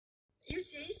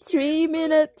3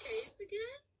 minutes.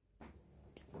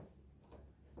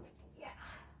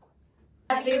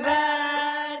 Happy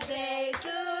birthday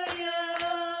to you.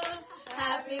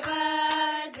 Happy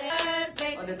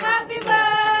birthday. Happy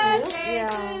birthday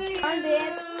to you.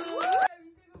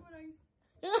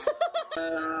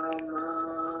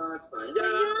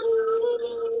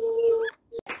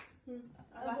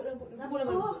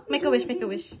 Make a wish, make a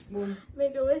wish.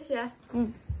 Make a wish, yeah.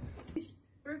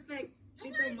 Perfect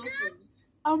little muffin.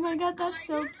 Oh my god, that's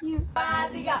so cute.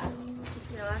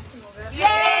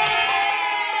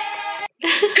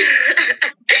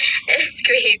 It's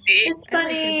crazy. It's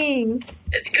funny.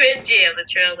 It's cringy,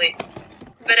 literally.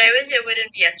 But I wish it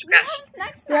wouldn't be as crushed.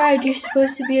 Right, you're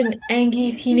supposed to be an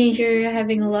angry teenager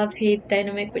having a love-hate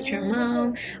dynamic with your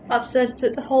mom, obsessed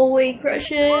with the hallway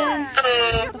crushes.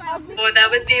 Oh, that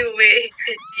would be way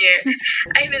cringier.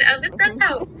 I mean, at least that's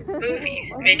how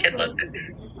movies make it look.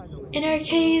 In our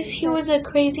case, he was a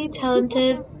crazy,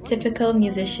 talented, typical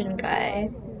musician guy.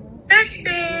 That's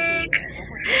sick.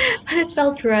 But it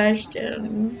felt rushed.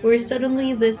 We're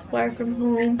suddenly this far from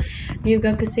home.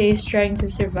 Ryugakusei is trying to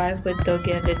survive with Doge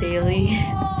on the daily.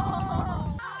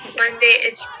 One day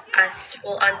it's us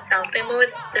full on selfie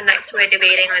mode. The next we're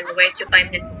debating on where to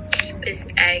find the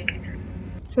cheapest egg.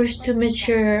 Forced to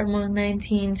mature among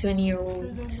 19,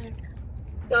 20-year-olds.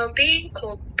 While being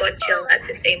cold but chill at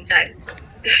the same time.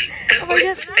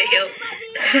 Efforts failed,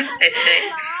 I'd say.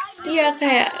 Iya,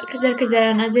 kayak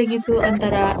kejar-kejaran aja gitu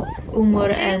antara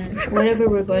umur and whatever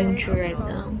we're going through right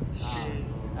now.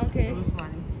 Okay.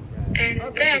 And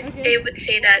then they would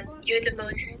say that you're the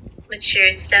most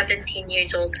mature 17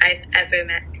 years old I've ever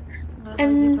met.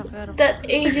 And that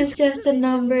age is just a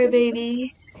number,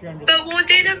 baby. But we'll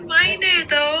date a minor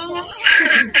though.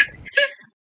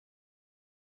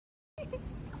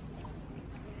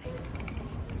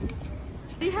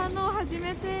 リハの初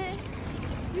めて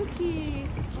雪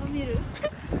を見る。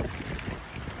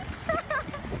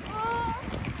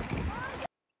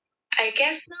I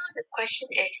guess now the question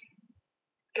is,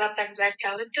 18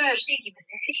 tahun tuh harusnya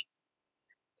gimana sih?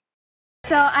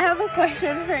 So I have a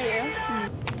question for you.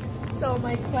 So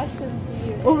my question to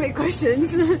you. Oh, my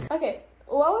questions. Okay,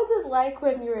 what was it like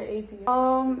when you were 18?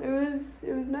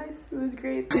 It was nice. It was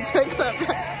great.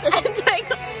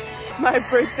 My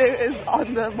birthday is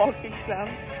on the mock exam.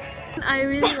 I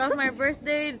really love my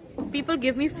birthday. People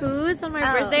give me foods on my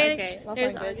birthday. Okay. Love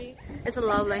There's language. already- It's a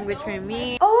love language for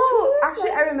me. Oh,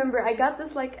 actually, I remember. I got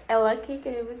this like Ella cake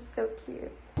and it was so cute.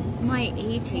 My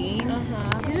 18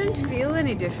 didn't feel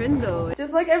any different though.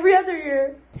 Just like every other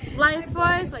year.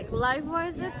 Life-wise,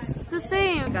 it's the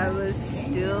same. I was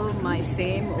still my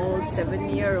same old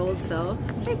 7-year-old self.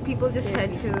 Like people just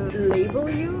tend to label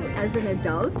you as an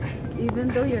adult even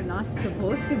though you're not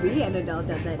supposed to be an adult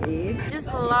at that age. Just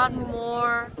a lot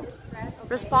more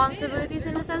responsibilities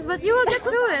in a sense, but you will get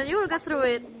through it. You will get through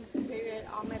it.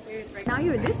 Now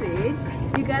you're this age,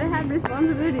 you gotta have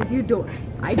responsibilities. You don't.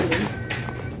 I don't.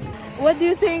 What do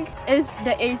you think is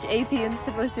the age 18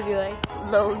 supposed to be like?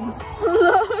 Loans.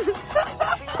 Loans.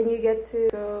 And you get to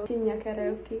go Shinya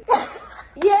karaoke.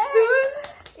 Yeah!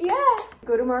 Yeah!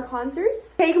 Go to more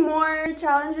concerts. Take more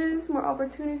challenges, more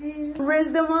opportunities.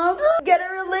 Raise them up. Get a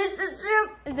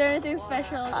relationship. Is there anything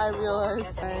special? I realized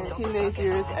my teenage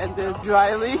years ended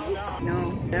dryly.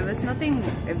 No, there was nothing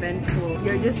eventful.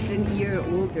 You're just a year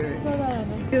older.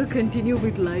 You'll continue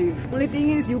with life. Only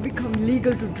thing is you become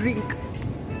legal to drink.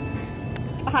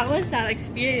 How was that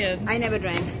experience? I never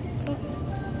drank.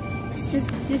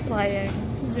 She's lying.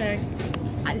 She drank.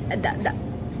 That.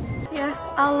 Yeah,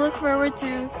 I'll look forward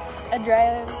to a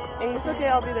dry. It's okay,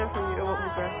 I'll be there for you. It won't be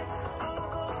bad.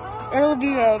 It'll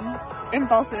be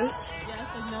impulsive. Yes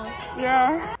and no.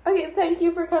 Yeah. Okay, thank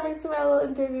you for coming to my little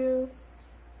interview.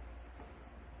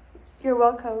 You're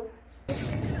welcome.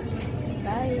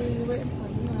 Bye. We're in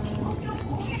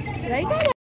Should I